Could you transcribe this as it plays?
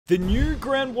The new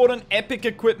Grand Warden epic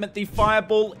equipment, the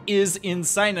Fireball, is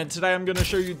insane, and today I'm going to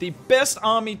show you the best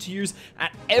army to use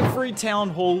at every town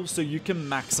hall so you can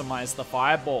maximize the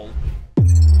Fireball.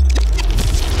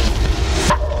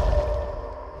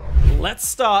 Let's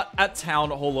start at Town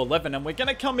Hall 11, and we're going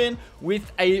to come in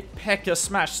with a P.E.K.K.A.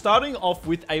 Smash, starting off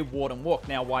with a Warden Walk.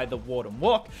 Now, why the Warden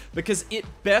Walk? Because it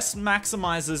best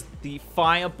maximizes the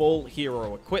Fireball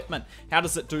hero equipment. How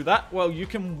does it do that? Well, you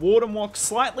can Warden Walk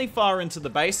slightly far into the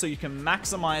base, so you can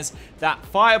maximize that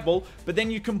Fireball, but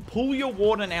then you can pull your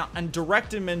Warden out and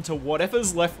direct him into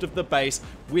whatever's left of the base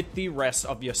with the rest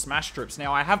of your Smash troops.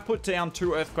 Now, I have put down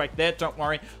 2 Earthquake there, don't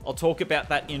worry, I'll talk about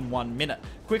that in 1 minute.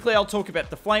 Quickly, I'll talk about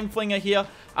the Flame Flinger here.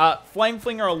 Flame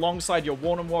Flinger alongside your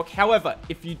Warden Walk. However,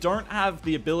 if you don't have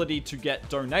the ability to get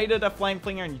donated a Flame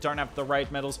Flinger and you don't have the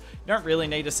raid medals, you don't really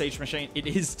need a Siege Machine. It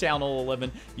is Town Hall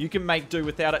 11. You can make do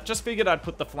without it. Just figured I'd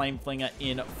put the Flame Flinger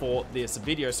in for this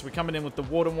video. So we're coming in with the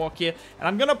Warden Walk here, and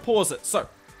I'm going to pause it. So,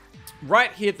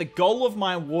 right here, the goal of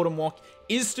my Warden Walk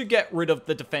is to get rid of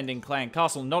the defending clan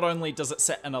castle. Not only does it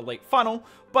set an elite funnel,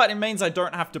 but it means I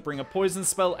don't have to bring a poison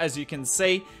spell, as you can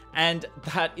see, and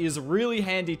that is really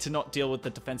handy to not deal with the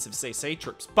defensive CC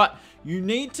troops. But you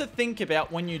need to think about,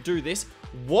 when you do this,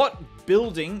 what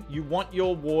building you want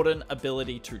your Warden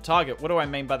ability to target. What do I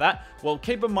mean by that? Well,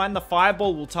 keep in mind the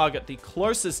Fireball will target the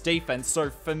closest defense. So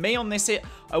for me on this hit,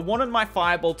 I wanted my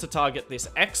Fireball to target this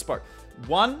Expo.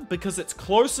 1, because it's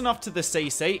close enough to the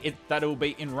CC that it will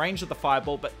be in range of the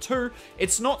Fireball, but 2,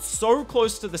 it's not so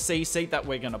close to the CC that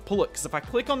we're going to pull it, because if I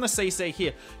click on the CC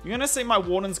here, you're going to see my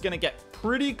Warden's going to get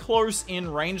pretty close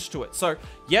in range to it. So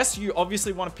yes, you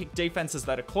obviously want to pick defenses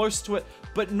that are close to it,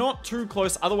 but not too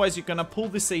close, otherwise you're going to pull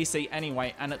the CC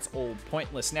anyway, and it's all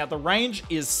pointless. Now the range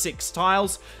is 6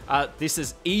 tiles. This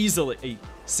is easily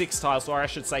 6 tiles, or I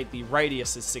should say the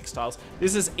radius is 6 tiles.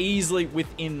 This is easily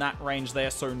within that range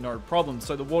there, so no problem.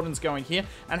 So the Warden's going here,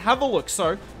 and have a look.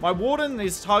 So my Warden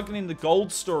is targeting the gold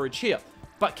storage here,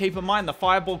 but keep in mind the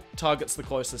Fireball targets the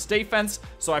closest defense.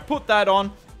 So I put that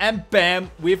on, and bam,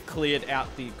 we've cleared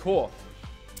out the core.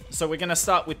 So we're going to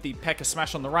start with the P.E.K.K.A.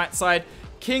 Smash on the right side,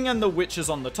 King and the Witches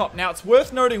on the top. Now, it's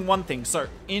worth noting one thing. So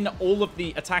in all of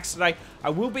the attacks today, I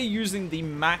will be using the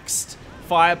maxed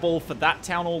Fireball for that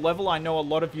Town Hall level. I know a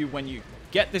lot of you, when you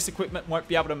get this equipment, won't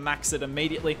be able to max it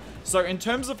immediately. So in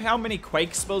terms of how many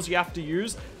Quake spells you have to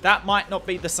use, that might not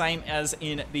be the same as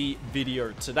in the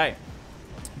video today.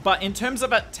 But in terms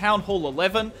of at Town Hall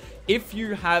 11, if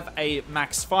you have a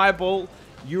max Fireball,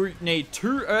 you need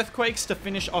 2 Earthquakes to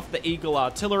finish off the Eagle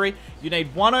Artillery, you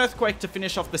need 1 Earthquake to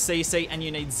finish off the CC, and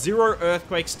you need 0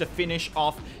 Earthquakes to finish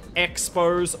off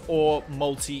Expos or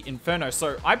Multi-Inferno.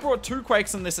 So I brought 2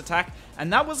 Quakes in this attack,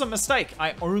 and that was a mistake.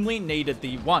 I only needed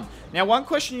the 1. Now, one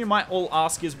question you might all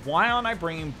ask is, why aren't I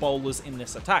bringing Bowlers in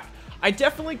this attack? I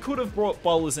definitely could have brought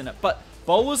Bowlers in it, but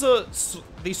Bowlers are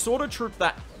the sort of troop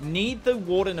that need the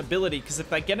Warden ability, because if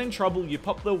they get in trouble, you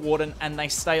pop the Warden and they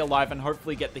stay alive and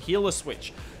hopefully get the healer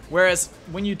switch. Whereas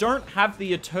when you don't have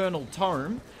the Eternal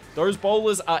Tome, those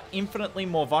Bowlers are infinitely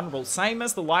more vulnerable. Same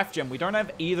as the Life Gem. We don't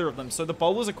have either of them, so the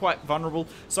Bowlers are quite vulnerable.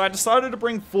 So I decided to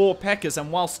bring 4 P.E.K.K.A.s,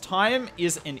 and whilst time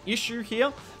is an issue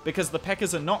here, because the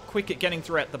P.E.K.K.A.s are not quick at getting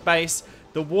throughout the base,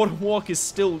 the Warden Walk is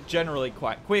still generally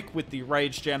quite quick with the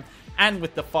Rage Gem and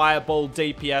with the Fireball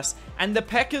DPS, and the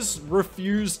P.E.K.K.A.s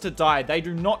refuse to die. They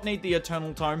do not need the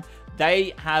Eternal Tome.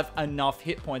 They have enough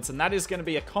hit points, and that is going to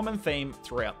be a common theme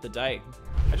throughout the day.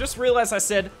 I just realized I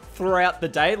said throughout the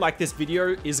day, like this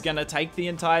video is going to take the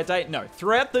entire day. No,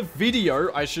 throughout the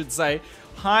video, I should say,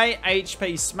 high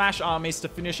HP Smash armies to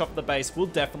finish off the base will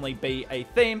definitely be a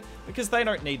theme, because they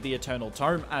don't need the Eternal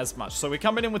Tome as much. So we're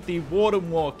coming in with the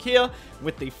Warden Walk here,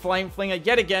 with the Flame Flinger.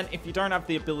 Yet again, if you don't have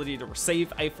the ability to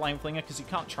receive a Flame Flinger, because you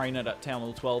can't train it at Town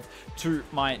Hall 12, to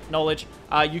my knowledge,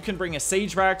 you can bring a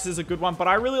Siege Barracks is a good one, but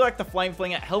I really like the Flame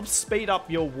Flinger. It helps speed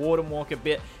up your Warden Walk a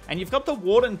bit, and you've got the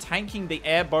Warden tanking the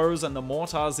air bows and the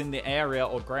mortars in the area,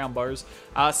 or ground bows,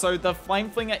 so the Flame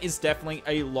Flinger is definitely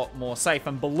a lot more safe.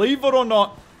 And believe it or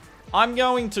not, I'm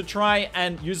going to try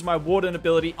and use my Warden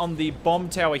ability on the bomb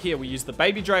tower here. We use the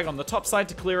Baby Drag on the top side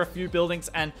to clear a few buildings,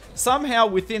 and somehow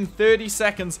within 30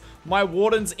 seconds, my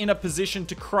Warden's in a position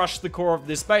to crush the core of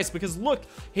this base, because look,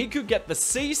 he could get the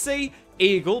CC,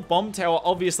 Eagle, bomb tower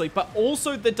obviously, but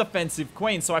also the defensive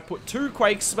queen. So I put 2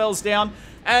 Quake spells down,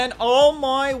 and oh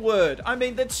my word, I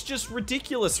mean, that's just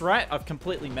ridiculous, right? I've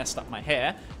completely messed up my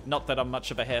hair. Not that I'm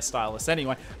much of a hairstylist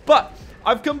anyway, but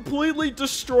I've completely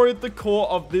destroyed the core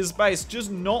of this base. Just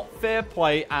not fair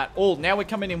play at all. Now we're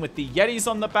coming in with the Yetis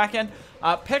on the back end.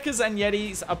 P.E.K.K.A.s and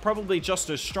Yetis are probably just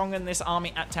as strong in this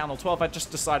army at Town Hall 12. I just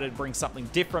decided to bring something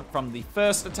different from the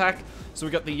first attack. So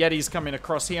we got the Yetis coming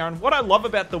across here. And what I love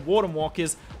about the Warden Walk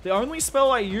is the only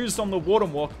spell I used on the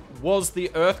Warden Walk was the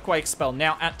Earthquake spell.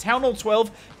 Now, at Town Hall 12,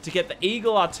 to get the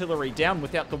Eagle Artillery down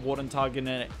without the Warden targeting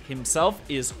it himself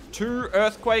is 2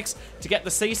 Earthquakes. To get the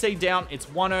CC down, it's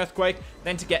 1 Earthquake.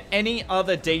 Then to get any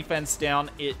other defense down,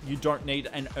 you don't need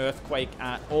an Earthquake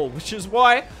at all, which is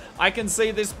why I can see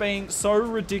this being so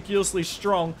ridiculously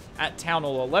strong at Town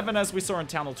Hall 11 as we saw in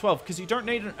Town Hall 12, because you don't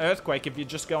need an Earthquake if you're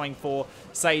just going for,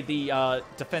 say, the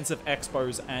defensive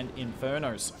Expos and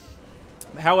Infernos.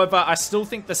 However, I still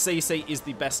think the CC is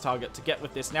the best target to get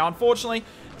with this. Now, unfortunately,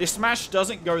 this smash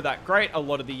doesn't go that great. A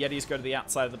lot of the Yetis go to the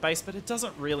outside of the base, but it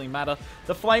doesn't really matter.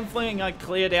 The Flame Flinger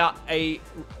cleared out a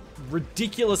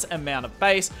ridiculous amount of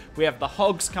base. We have the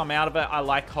Hogs come out of it. I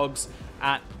like Hogs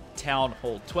at Town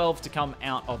Hall 12 to come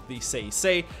out of the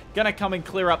CC. Gonna come and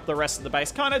clear up the rest of the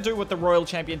base. Kind of do what the Royal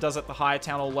Champion does at the higher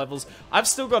Town Hall levels. I've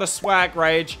still got a Swag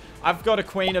Rage. I've got a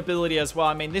Queen ability as well.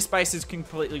 I mean, this base is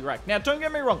completely wrecked. Now, don't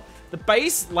get me wrong. The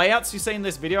base layouts you see in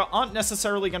this video aren't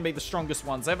necessarily going to be the strongest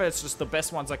ones ever. It's just the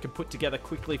best ones I could put together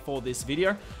quickly for this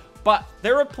video. But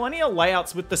there are plenty of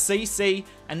layouts with the CC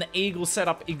and the Eagle set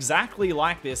up exactly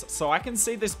like this, so I can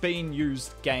see this being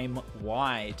used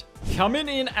game-wide. Coming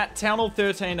in at Town Hall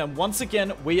 13, and once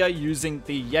again, we are using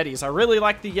the Yetis. I really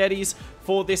like the Yetis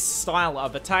for this style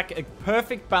of attack. A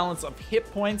perfect balance of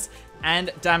hit points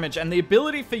and damage, and the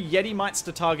ability for Yeti Mites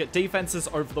to target defenses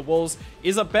over the walls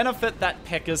is a benefit that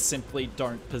P.E.K.K.A.s simply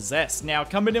don't possess. Now,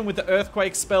 coming in with the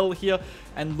Earthquake spell here,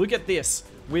 and look at this.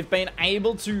 We've been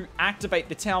able to activate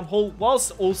the Town Hall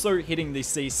whilst also hitting the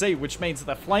CC, which means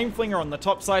the Flame Flinger on the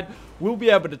top side will be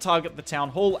able to target the Town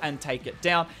Hall and take it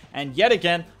down. And yet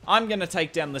again, I'm going to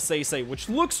take down the CC, which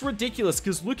looks ridiculous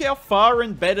because look how far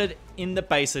embedded in the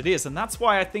base it is. And that's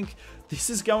why I think this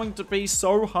is going to be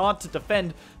so hard to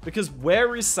defend, because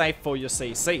where is safe for your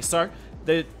CC? So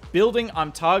the building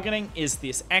I'm targeting is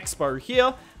this Expo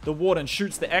here. The Warden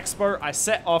shoots the Expo. I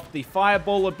set off the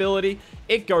Fireball ability.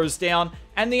 It goes down,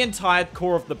 and the entire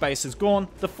core of the base is gone.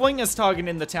 The Flinger's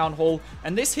targeting the Town Hall,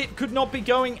 and this hit could not be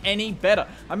going any better.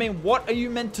 I mean, what are you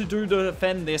meant to do to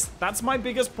defend this? That's my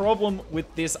biggest problem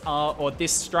with this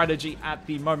this strategy at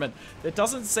the moment. There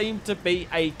doesn't seem to be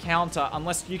a counter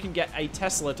unless you can get a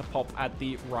Tesla to pop at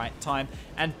the right time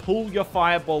and pull your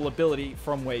Fireball ability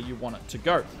from where you want it to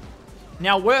go.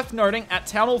 Now, worth noting, at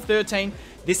Town Hall 13,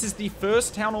 this is the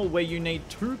first Town Hall where you need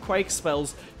 2 Quake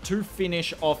spells to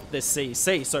finish off the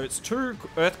CC. So it's 2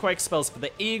 Earthquake spells for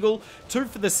the Eagle, 2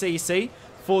 for the CC.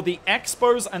 For the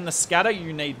Expos and the Scatter,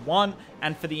 you need 1.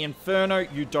 And for the Inferno,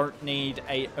 you don't need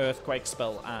a Earthquake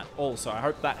spell at all. So I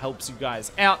hope that helps you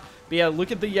guys out. But yeah,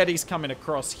 look at the Yetis coming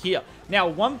across here. Now,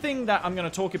 one thing that I'm going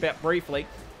to talk about briefly,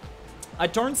 I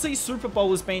don't see Super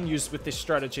Bowlers being used with this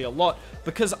strategy a lot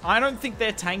because I don't think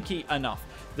they're tanky enough.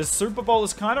 The Super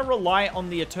Bowlers kind of rely on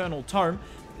the Eternal Tome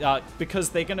because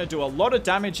they're going to do a lot of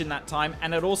damage in that time,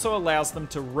 and it also allows them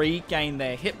to regain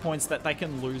their hit points that they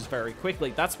can lose very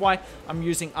quickly. That's why I'm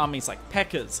using armies like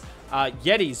P.E.K.K.A.s.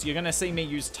 Yetis, you're going to see me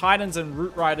use Titans and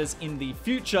Root Riders in the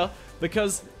future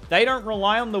because they don't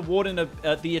rely on the Warden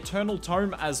of the Eternal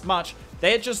Tome as much.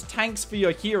 They're just tanks for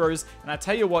your heroes, and I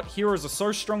tell you what, heroes are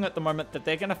so strong at the moment that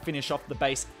they're going to finish off the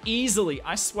base easily.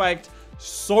 I swagged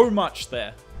so much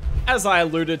there. As I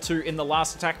alluded to in the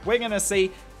last attack, we're going to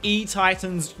see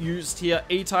E-Titans used here.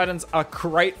 E-Titans are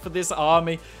great for this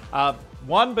army.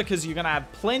 One, because you're going to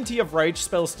have plenty of rage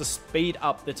spells to speed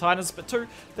up the Titans, but 2,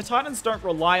 the Titans don't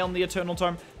rely on the Eternal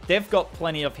Tome. They've got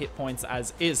plenty of hit points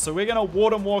as is. So we're going to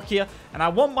Warden Walk here, and I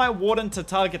want my Warden to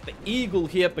target the Eagle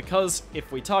here, because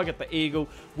if we target the Eagle,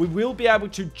 we will be able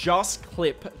to just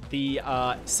clip the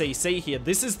CC here.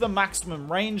 This is the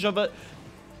maximum range of it,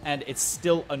 and it's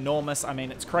still enormous. I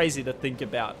mean, it's crazy to think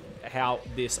about how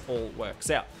this all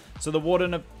works out. So the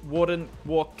Warden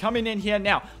Walk coming in here.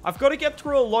 Now, I've got to get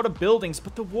through a lot of buildings,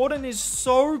 but the Warden is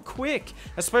so quick,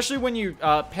 especially when you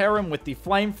pair him with the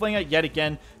Flame Flinger. Yet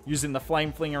again, using the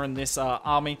Flame Flinger in this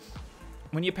army.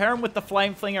 When you pair him with the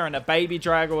Flame Flinger and a Baby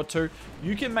Drag or 2,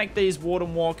 you can make these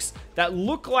Warden Walks that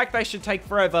look like they should take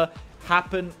forever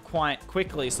happen quite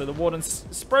quickly. So the Warden's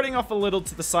spreading off a little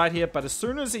to the side here, but as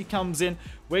soon as he comes in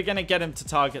We're going to get him to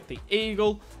target the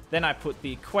Eagle. Then I put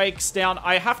the Quakes down.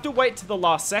 I have to wait to the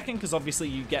last second because obviously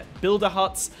you get builder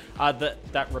huts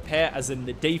that repair, as in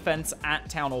the defense, at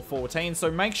Town Hall 14.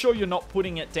 So make sure you're not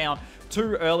putting it down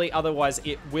too early, otherwise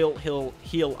it will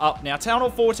heal up. Now, Town Hall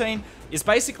 14 is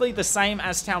basically the same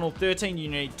as Town Hall 13. You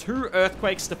need 2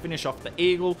 Earthquakes to finish off the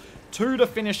Eagle, 2 to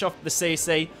finish off the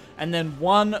CC, and then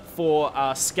 1 for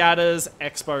Scatters,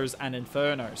 Expos, and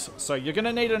Infernos. So you're going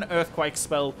to need an Earthquake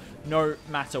spell no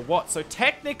matter what. So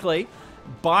technically,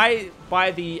 by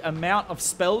the amount of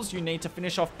spells you need to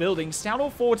finish off buildings, Town Hall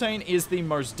 14 is the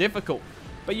most difficult.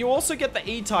 But you also get the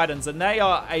E-Titans, and they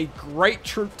are a great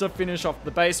troop to finish off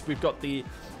the base. We've got the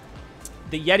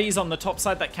Yetis on the top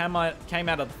side that came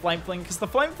out of the Flame Fling, because the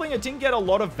Flame Flinger didn't get a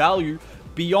lot of value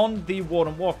beyond the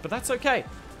Warden Walk, but that's okay.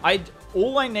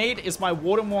 All I need is my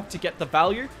Warden Walk to get the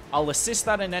value. I'll assist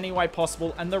that in any way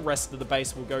possible, and the rest of the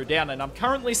base will go down. And I'm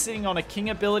currently sitting on a King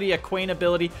ability, a Queen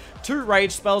ability, 2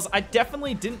 Rage spells. I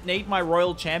definitely didn't need my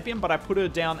Royal Champion, but I put her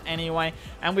down anyway.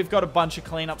 And we've got a bunch of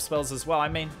cleanup spells as well. I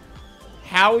mean,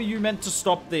 how are you meant to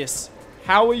stop this?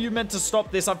 How are you meant to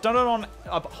stop this? I've done it on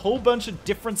a whole bunch of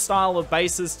different style of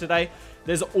bases today.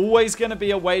 There's always going to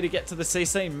be a way to get to the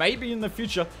CC. Maybe in the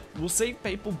future, we'll see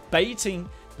people baiting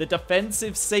the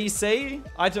defensive CC.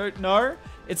 I don't know.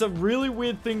 It's a really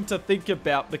weird thing to think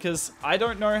about because I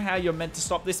don't know how you're meant to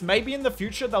stop this. Maybe in the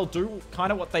future, they'll do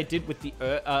kind of what they did with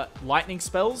the lightning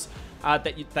spells.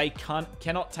 That they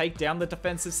cannot take down the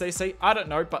defensive CC. I don't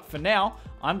know, but for now,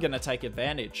 I'm going to take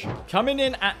advantage. Coming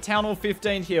in at Town Hall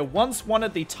 15 here, once one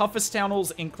of the toughest Town Halls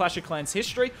in Clash of Clans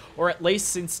history, or at least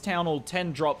since Town Hall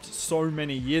 10 dropped so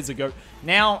many years ago.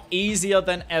 Now easier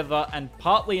than ever, and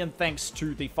partly in thanks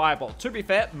to the Fireball. To be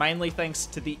fair, mainly thanks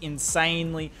to the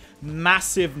insanely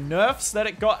massive nerfs that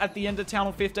it got at the end of Town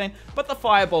Hall 15, but the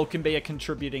Fireball can be a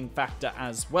contributing factor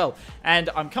as well. And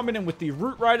I'm coming in with the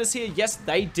Root Riders here. Yes,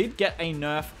 they did get a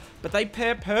nerf, but they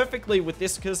pair perfectly with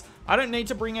this because I don't need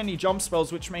to bring any jump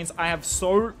spells, which means I have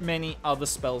so many other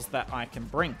spells that I can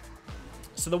bring.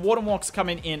 So the Warden Walk's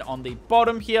coming in on the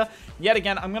bottom here. Yet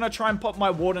again, I'm going to try and pop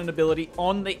my Warden ability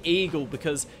on the Eagle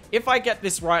because if I get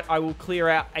this right, I will clear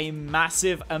out a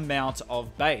massive amount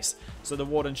of base. So the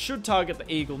Warden should target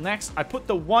the Eagle next. I put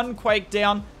the 1 Quake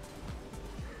down.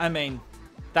 I mean,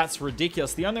 that's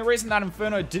ridiculous. The only reason that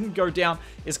Inferno didn't go down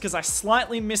is because I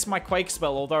slightly missed my Quake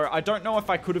spell, although I don't know if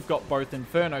I could have got both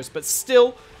Infernos, but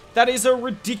still, that is a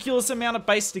ridiculous amount of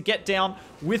base to get down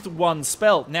with 1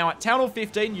 spell. Now, at Town Hall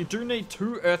 15, you do need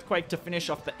 2 Earthquake to finish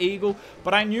off the Eagle,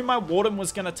 but I knew my Warden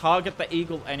was going to target the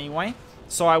Eagle anyway,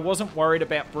 so I wasn't worried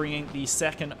about bringing the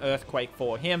 2nd Earthquake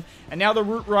for him. And now the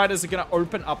Root Riders are going to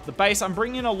open up the base. I'm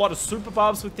bringing in a lot of Super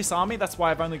Barbs with this army. That's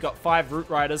why I've only got 5 Root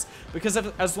Riders, because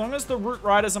as long as the Root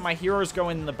Riders and my heroes go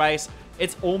in the base,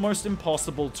 it's almost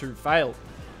impossible to fail.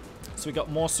 So we got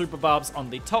more Super Barbs on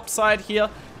the top side here.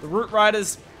 The Root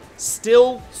Riders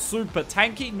still super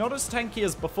tanky, not as tanky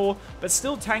as before, but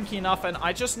still tanky enough, and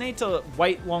I just need to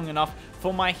wait long enough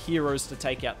for my heroes to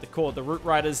take out the core. The Root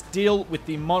Riders deal with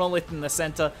the Monolith in the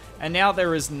center, and now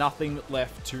there is nothing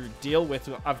left to deal with.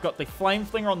 I've got the Flame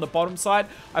Flinger on the bottom side.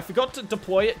 I forgot to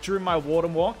deploy it during my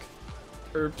Warden Walk.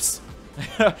 Oops.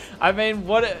 I mean,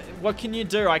 what can you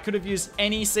do? I could have used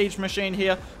any Siege Machine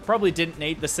here. Probably didn't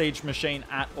need the Siege Machine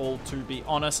at all, to be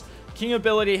honest. King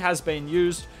ability has been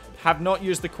used. Have not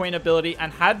used the Queen ability,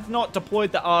 and had not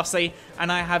deployed the RC,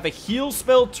 and I have a heal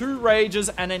spell, 2 rages,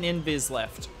 and an invis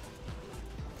left.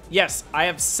 Yes, I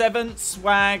have 7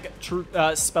 swag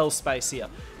spell space here.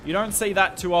 You don't see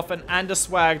that too often, and a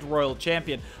swagged Royal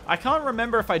Champion. I can't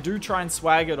remember if I do try and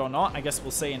swag it or not. I guess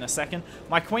we'll see in a second.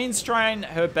 My Queen's trying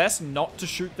her best not to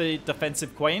shoot the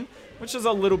defensive Queen, which is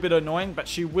a little bit annoying, but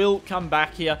she will come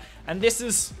back here, and this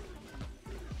is...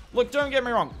 Look, don't get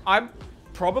me wrong. I'm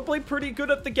probably pretty good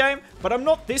at the game, but I'm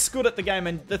not this good at the game.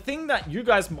 And the thing that you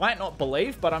guys might not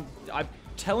believe, but I'm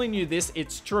telling you this,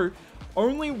 it's true.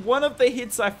 Only one of the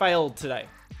hits I failed today.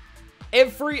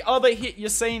 Every other hit you're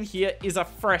seeing here is a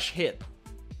fresh hit,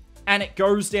 and it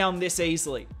goes down this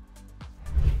easily.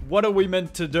 What are we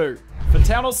meant to do? For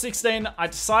Town Hall 16, I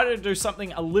decided to do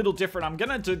something a little different. I'm going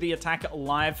to do the attack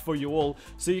live for you all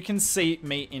so you can see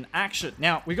me in action.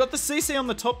 Now, we got the CC on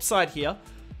the top side here,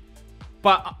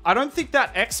 but I don't think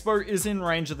that Expo is in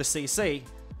range of the CC,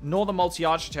 nor the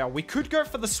multi-archer tower. We could go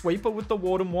for the sweeper with the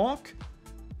Warden Walk,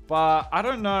 but I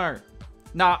don't know.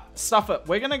 Nah, stuff it.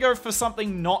 We're going to go for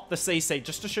something not the CC,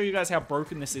 just to show you guys how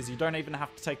broken this is. You don't even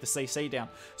have to take the CC down.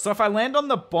 So if I land on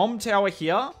the bomb tower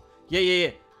here, yeah.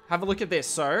 Have a look at this.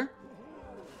 So,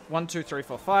 1, 2, 3,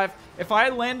 4, 5. If I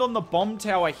land on the bomb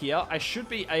tower here, I should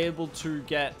be able to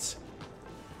get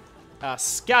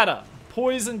Scatter,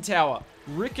 Poison Tower,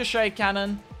 Ricochet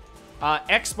Cannon,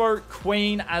 Expo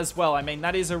Queen as well. I mean,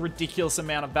 that is a ridiculous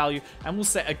amount of value and will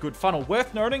set a good funnel.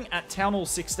 Worth noting, at Town Hall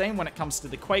 16, when it comes to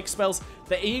the Quake spells,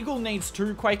 the Eagle needs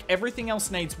 2 Quake, everything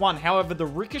else needs 1. However, the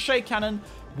Ricochet Cannon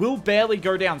will barely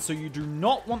go down, so you do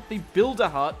not want the Builder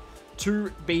Hut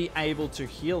to be able to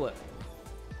heal it.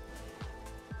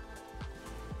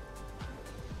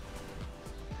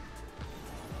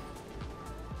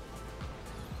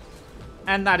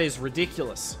 And that is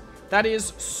ridiculous. That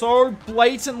is so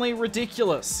blatantly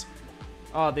ridiculous.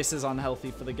 Oh, this is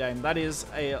unhealthy for the game. That is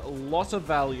a lot of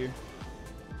value.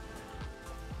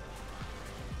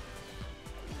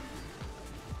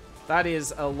 That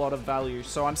is a lot of value.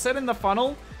 So I'm setting the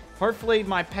funnel. Hopefully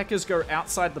my P.E.K.K.A.s go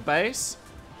outside the base.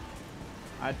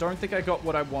 I don't think I got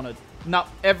what I wanted. No,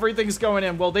 everything's going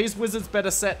in. Well, these wizards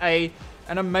better set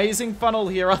an amazing funnel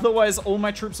here. Otherwise, all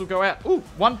my troops will go out. Ooh,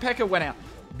 1 P.E.K.K.A. went out.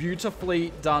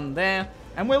 Beautifully done there.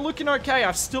 And we're looking okay.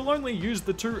 I've still only used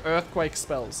the 2 Earthquake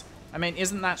spells. I mean,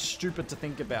 isn't that stupid to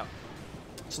think about?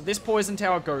 So this Poison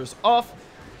Tower goes off.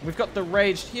 We've got the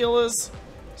Raged Healers.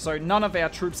 So none of our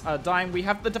troops are dying. We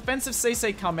have the Defensive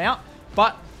CC come out.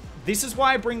 But this is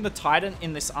why I bring the Titan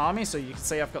in this army. So you can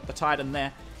see I've got the Titan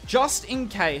there. Just in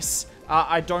case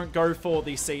I don't go for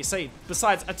the CC.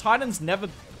 Besides, a Titan's never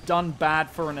done bad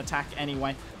for an attack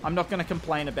anyway. I'm not going to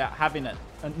complain about having it.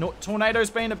 Tornado's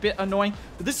been a bit annoying,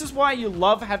 but this is why you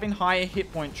love having higher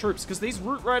hit point troops, because these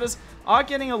Root Riders are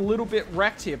getting a little bit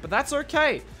wrecked here, but that's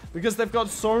okay, because they've got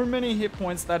so many hit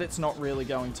points that it's not really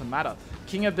going to matter.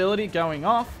 King ability going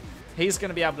off. He's going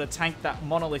to be able to tank that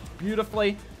Monolith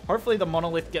beautifully. Hopefully the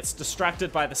Monolith gets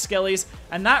distracted by the Skellies,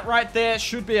 and that right there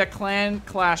should be a Clan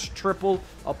Clash triple.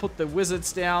 I'll put the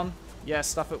Wizards down. Yeah,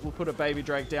 stuff it. We'll put a Baby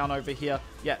Drake down over here.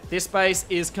 Yeah, this base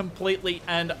is completely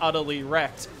and utterly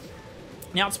wrecked.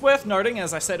 Now, it's worth noting,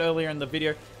 as I said earlier in the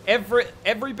video, every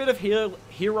bit of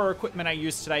hero equipment I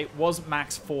used today was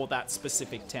max for that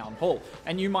specific Town Hall,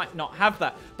 and you might not have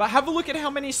that. But have a look at how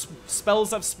many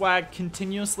spells I've swagged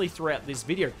continuously throughout this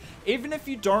video. Even if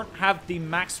you don't have the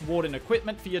max Warden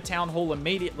equipment for your Town Hall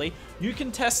immediately, you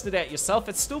can test it out yourself.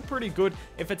 It's still pretty good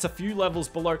if it's a few levels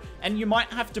below, and you might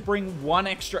have to bring 1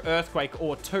 extra Earthquake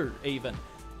or 2 even.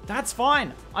 That's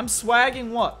fine. I'm swagging,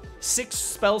 what, 6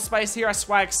 spell space here? I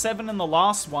swag 7 in the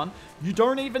last one. You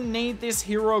don't even need this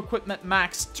hero equipment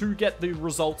max to get the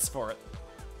results for it.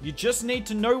 You just need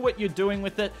to know what you're doing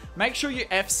with it. Make sure you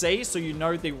FC so you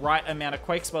know the right amount of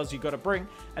Quake spells you got to bring.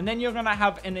 And then you're going to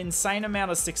have an insane amount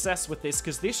of success with this,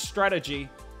 because this strategy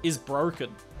is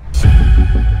broken.